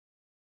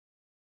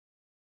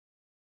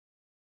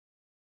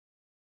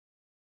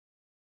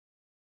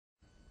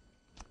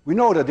We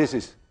know that this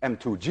is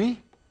m2g.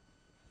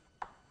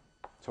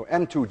 So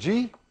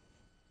m2g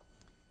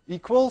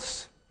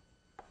equals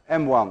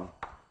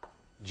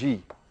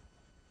m1g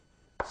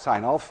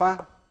sine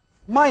alpha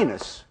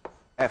minus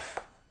f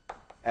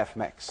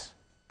max.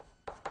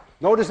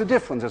 Notice the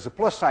difference. There's a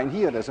plus sign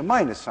here, there's a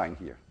minus sign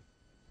here.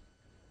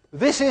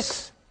 This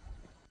is,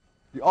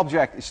 the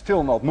object is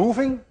still not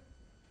moving,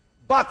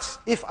 but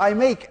if I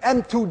make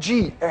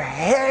m2g a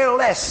hair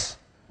less,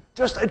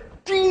 just a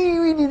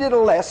teeny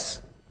little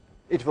less,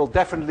 it will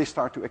definitely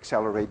start to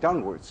accelerate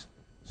downwards.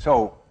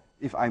 So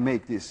if I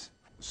make this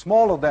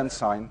smaller than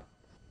sign,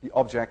 the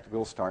object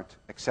will start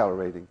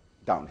accelerating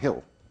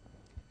downhill.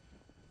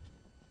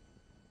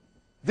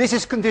 This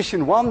is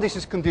condition 1, this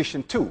is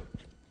condition 2.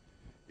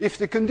 If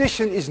the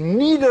condition is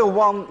neither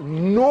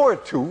 1 nor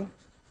 2,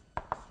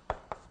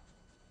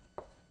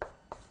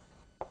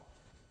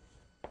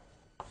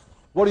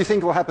 what do you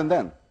think will happen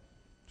then?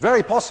 It's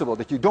very possible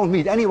that you don't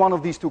meet any one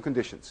of these two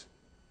conditions.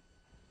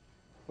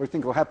 What do you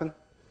think will happen?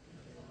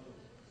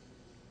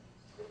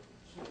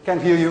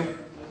 Can't hear you.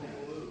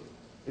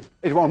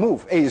 It won't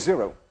move. A is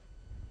 0.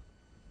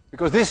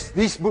 Because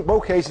these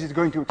both cases is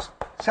going to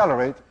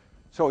accelerate.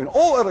 So in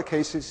all other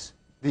cases,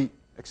 the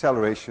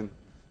acceleration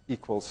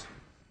equals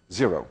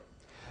 0.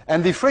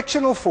 And the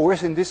frictional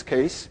force in this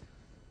case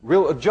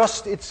will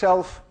adjust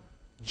itself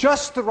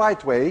just the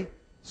right way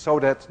so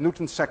that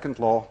Newton's second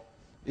law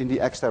in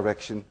the x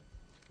direction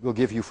will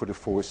give you for the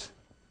force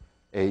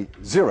a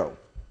 0.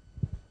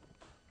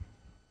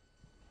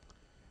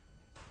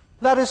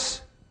 Let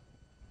us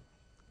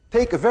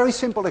take a very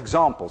simple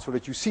example so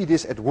that you see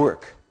this at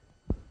work.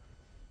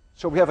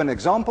 So we have an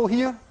example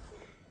here.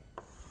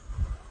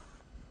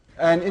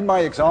 And in my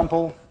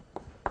example,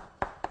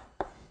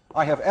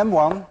 I have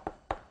m1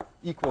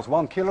 equals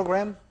 1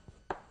 kilogram,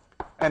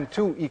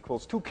 m2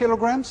 equals 2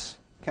 kilograms.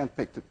 Can't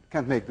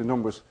make the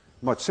numbers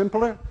much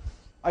simpler.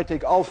 I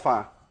take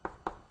alpha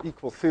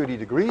equals 30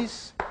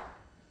 degrees.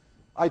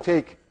 I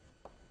take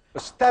a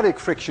static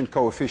friction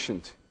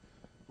coefficient,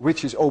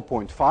 which is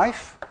 0.5.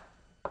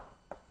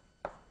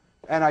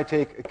 And I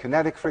take a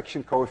kinetic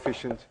friction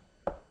coefficient,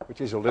 which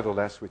is a little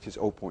less, which is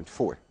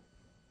 0.4.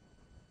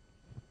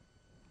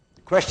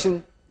 The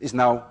question is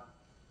now,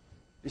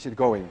 is it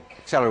going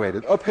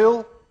accelerated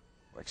uphill,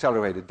 or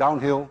accelerated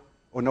downhill,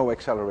 or no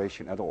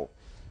acceleration at all?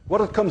 What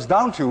it comes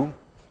down to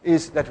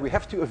is that we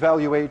have to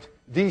evaluate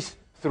these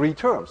three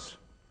terms.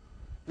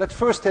 Let's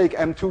first take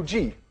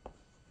m2g.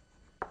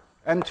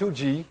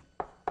 m2g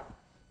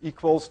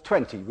equals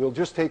 20. We'll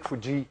just take for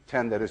g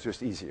 10, that is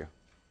just easier.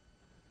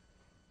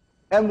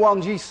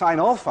 m1g sine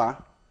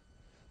alpha,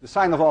 the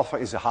sine of alpha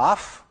is a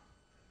half,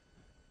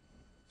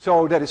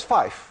 so that is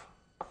 5.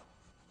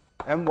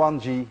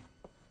 m1g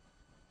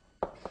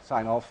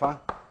sine alpha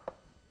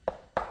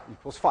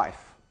equals 5.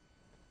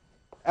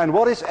 And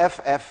what is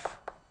ff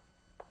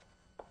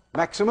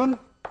maximum?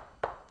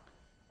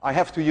 I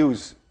have to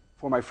use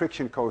for my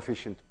friction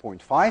coefficient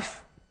 0.5.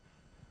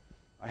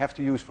 I have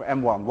to use for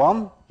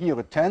m11 here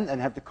a 10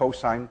 and have the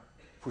cosine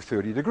for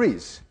 30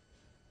 degrees.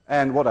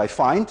 And what I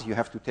find, you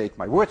have to take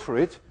my word for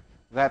it,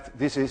 that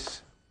this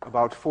is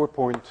about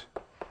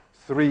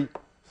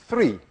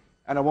 4.33.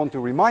 And I want to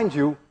remind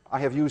you, I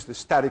have used the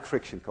static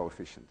friction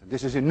coefficient. And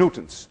this is in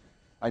newtons.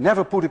 I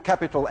never put a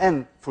capital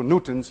N for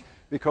newtons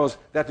because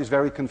that is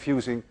very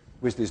confusing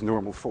with this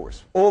normal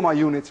force. All my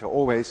units are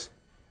always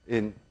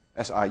in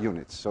SI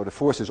units. So the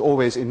force is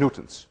always in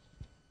newtons.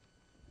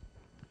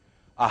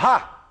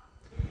 Aha!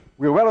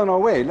 We're well on our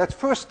way. Let's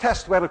first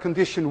test whether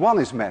condition 1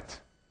 is met.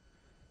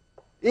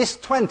 Is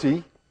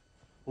 20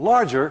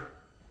 larger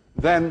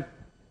than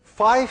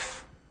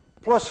 5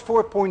 plus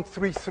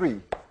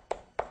 4.33?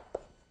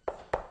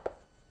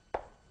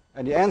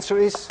 And the answer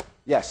is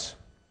yes,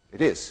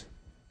 it is.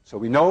 So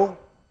we know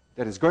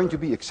that it's going to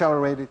be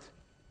accelerated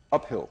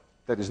uphill.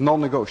 That is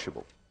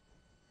non-negotiable.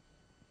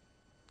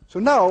 So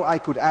now I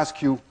could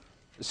ask you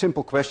a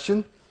simple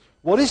question.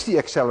 What is the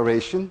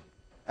acceleration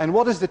and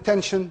what is the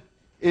tension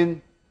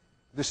in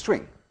the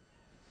string?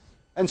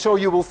 And so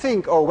you will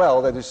think, oh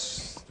well, that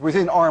is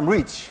within arm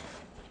reach.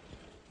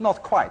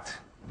 Not quite.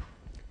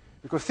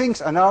 Because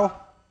things are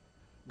now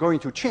going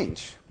to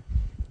change.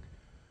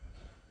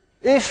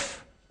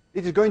 If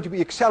it is going to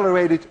be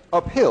accelerated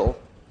uphill,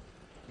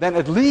 then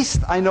at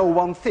least I know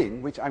one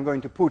thing, which I'm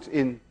going to put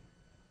in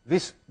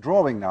this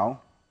drawing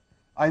now.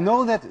 I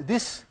know that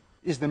this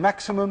is the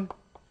maximum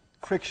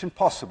friction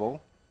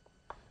possible,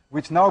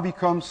 which now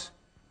becomes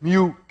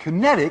mu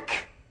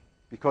kinetic,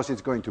 because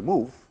it's going to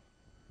move,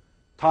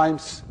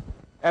 times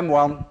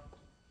m1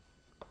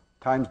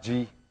 times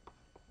g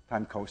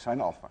times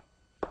cosine alpha.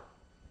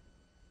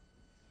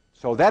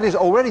 So that is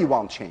already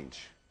one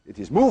change. It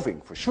is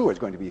moving, for sure, it's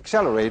going to be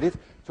accelerated,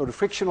 so the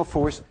frictional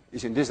force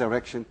is in this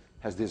direction,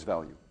 has this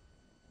value.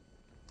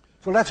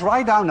 So let's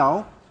write down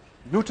now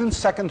Newton's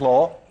second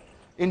law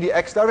in the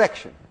x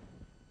direction.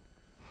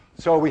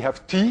 So we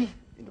have t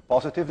in the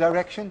positive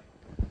direction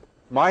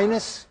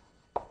minus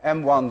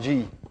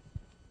m1g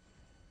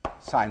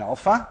sine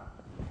alpha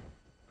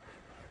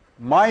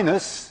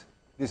minus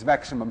this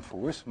maximum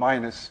force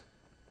minus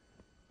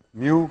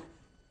mu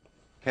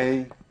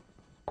k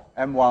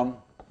m1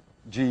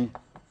 g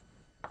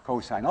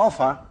cosine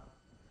alpha.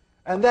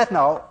 And that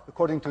now,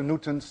 according to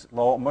Newton's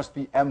law, must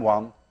be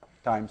m1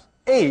 times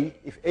a,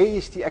 if a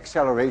is the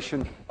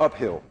acceleration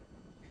uphill.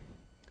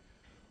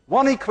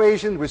 One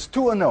equation with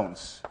two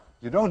unknowns.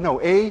 You don't know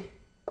a,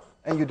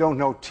 and you don't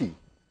know t.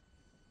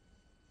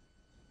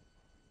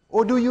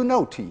 Or do you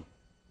know t?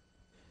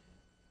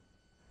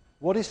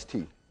 What is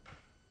t?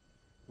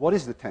 What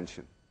is the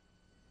tension?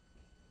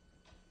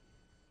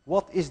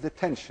 What is the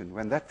tension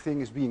when that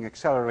thing is being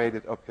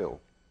accelerated uphill?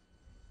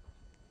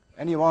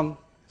 Anyone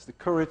has the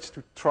courage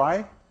to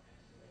try?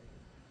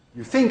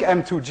 You think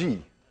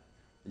m2g.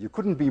 You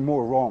couldn't be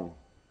more wrong.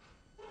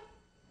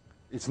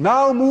 It's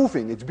now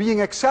moving. It's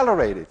being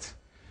accelerated.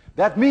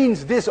 That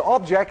means this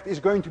object is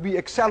going to be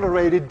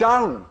accelerated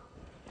down.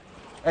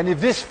 And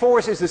if this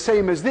force is the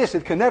same as this,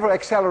 it can never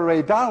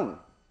accelerate down.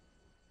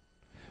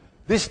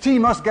 This t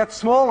must get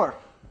smaller.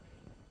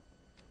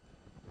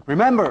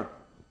 Remember,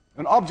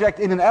 an object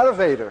in an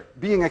elevator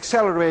being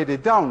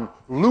accelerated down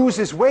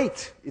loses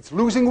weight. It's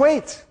losing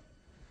weight.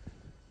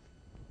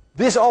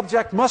 This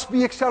object must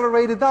be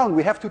accelerated down.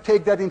 We have to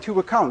take that into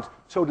account.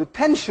 So the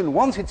tension,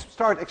 once it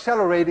starts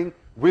accelerating,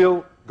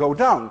 will go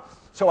down.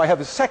 So I have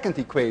a second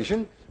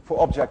equation for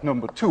object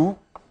number 2.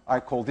 I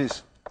call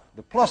this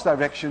the plus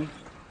direction.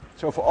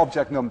 So for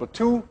object number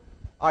 2,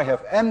 I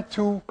have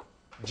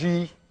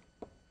m2g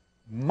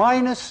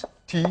minus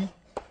t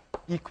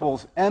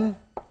equals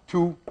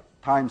m2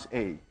 times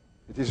a.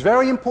 It is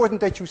very important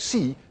that you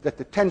see that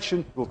the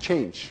tension will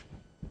change.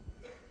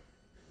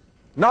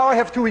 Now I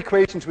have two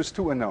equations with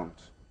two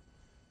unknowns.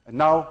 And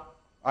now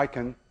I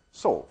can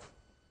solve.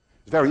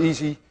 It's very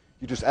easy.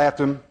 You just add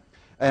them.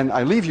 And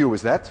I leave you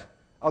with that.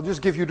 I'll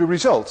just give you the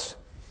results.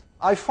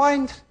 I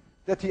find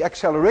that the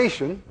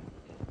acceleration,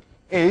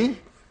 a,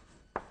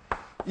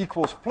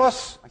 equals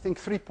plus, I think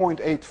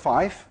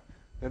 3.85.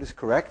 That is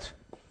correct.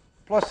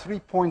 Plus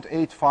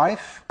 3.85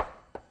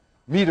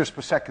 meters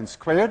per second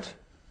squared.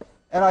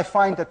 And I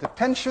find that the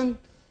tension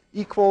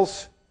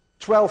equals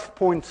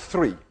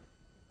 12.3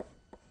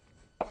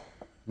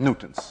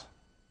 newtons.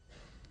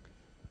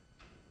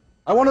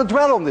 I want to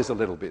dwell on this a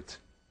little bit.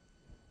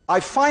 I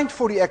find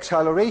for the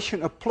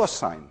acceleration a plus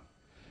sign.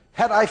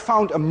 Had I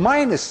found a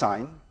minus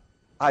sign,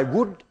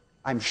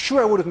 I'm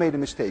sure I would have made a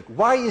mistake.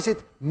 Why is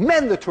it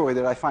mandatory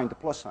that I find the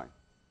plus sign?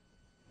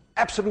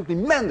 Absolutely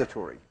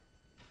mandatory.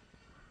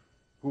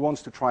 Who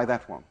wants to try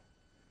that one?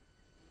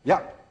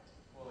 Yeah?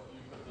 Well, if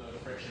you put the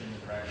friction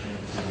fraction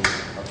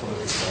to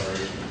opposite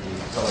acceleration,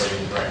 the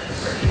accelerating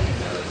fraction.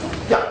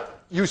 Yeah,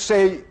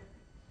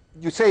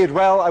 you say it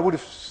well. I would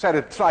have said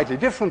it slightly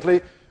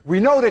differently. We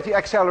know that the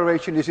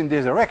acceleration is in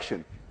this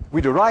direction.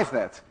 We derive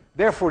that.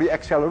 Therefore, the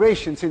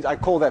acceleration, since I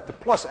call that the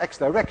plus x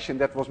direction,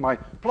 that was my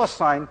plus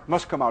sign,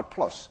 must come out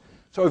plus.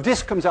 So if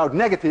this comes out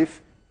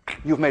negative,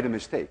 you've made a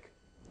mistake.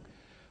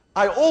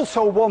 I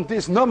also want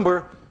this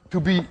number to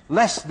be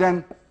less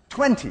than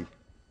 20.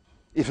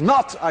 If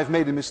not, I've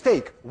made a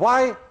mistake.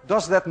 Why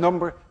does that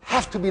number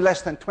have to be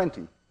less than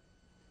 20?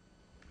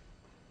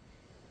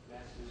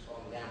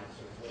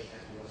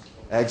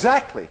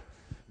 Exactly.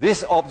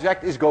 This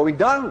object is going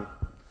down.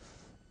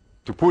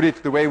 To put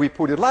it the way we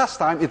put it last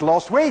time, it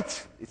lost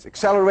weight. It's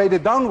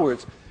accelerated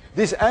downwards.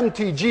 This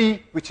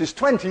mtg, which is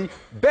 20,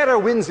 better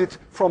wins it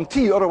from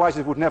t, otherwise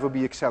it would never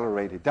be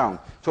accelerated down.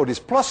 So this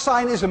plus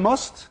sign is a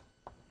must,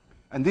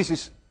 and this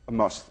is a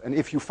must. And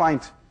if you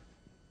find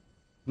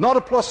not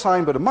a plus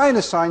sign but a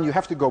minus sign, you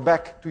have to go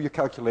back to your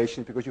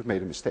calculation because you've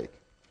made a mistake.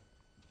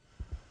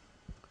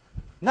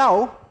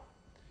 Now,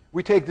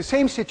 we take the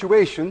same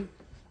situation.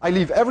 I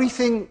leave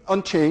everything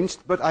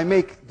unchanged, but I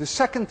make the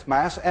second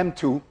mass,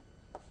 m2,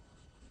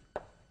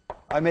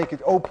 I make it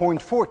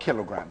 0.4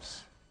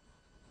 kilograms.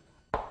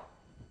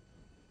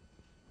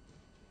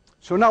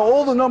 So now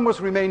all the numbers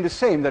remain the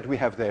same that we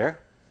have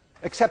there,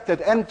 except that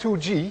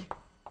m2g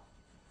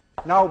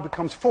now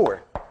becomes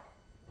 4.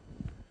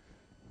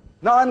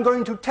 Now I'm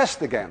going to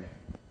test again.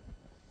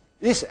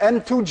 Is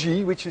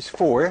m2g, which is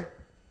 4,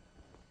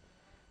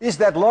 is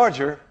that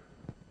larger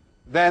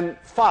than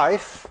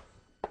 5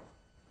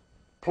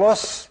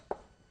 plus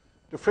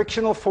the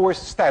frictional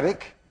force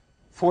static,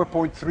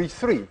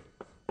 4.33?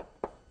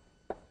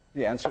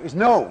 The answer is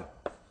no.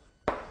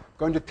 I'm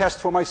going to test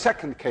for my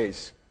second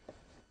case.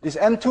 Is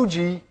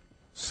m2g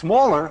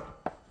smaller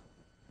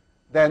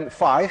than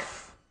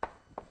 5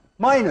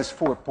 minus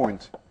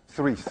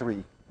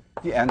 4.33?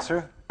 The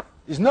answer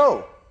is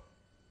no.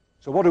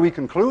 So what do we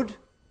conclude?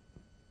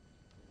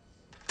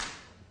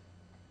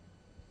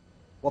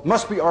 What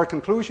must be our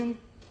conclusion?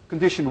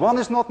 Condition 1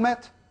 is not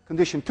met.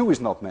 Condition 2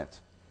 is not met.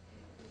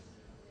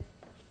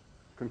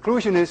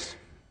 Conclusion is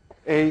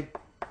A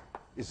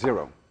is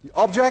 0. The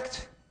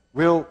object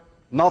will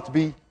not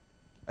be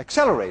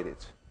accelerated.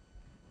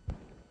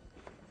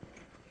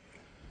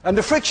 And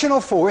the frictional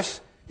force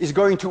is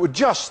going to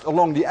adjust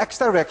along the x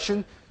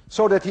direction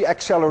so that the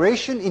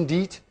acceleration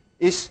indeed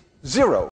is 0.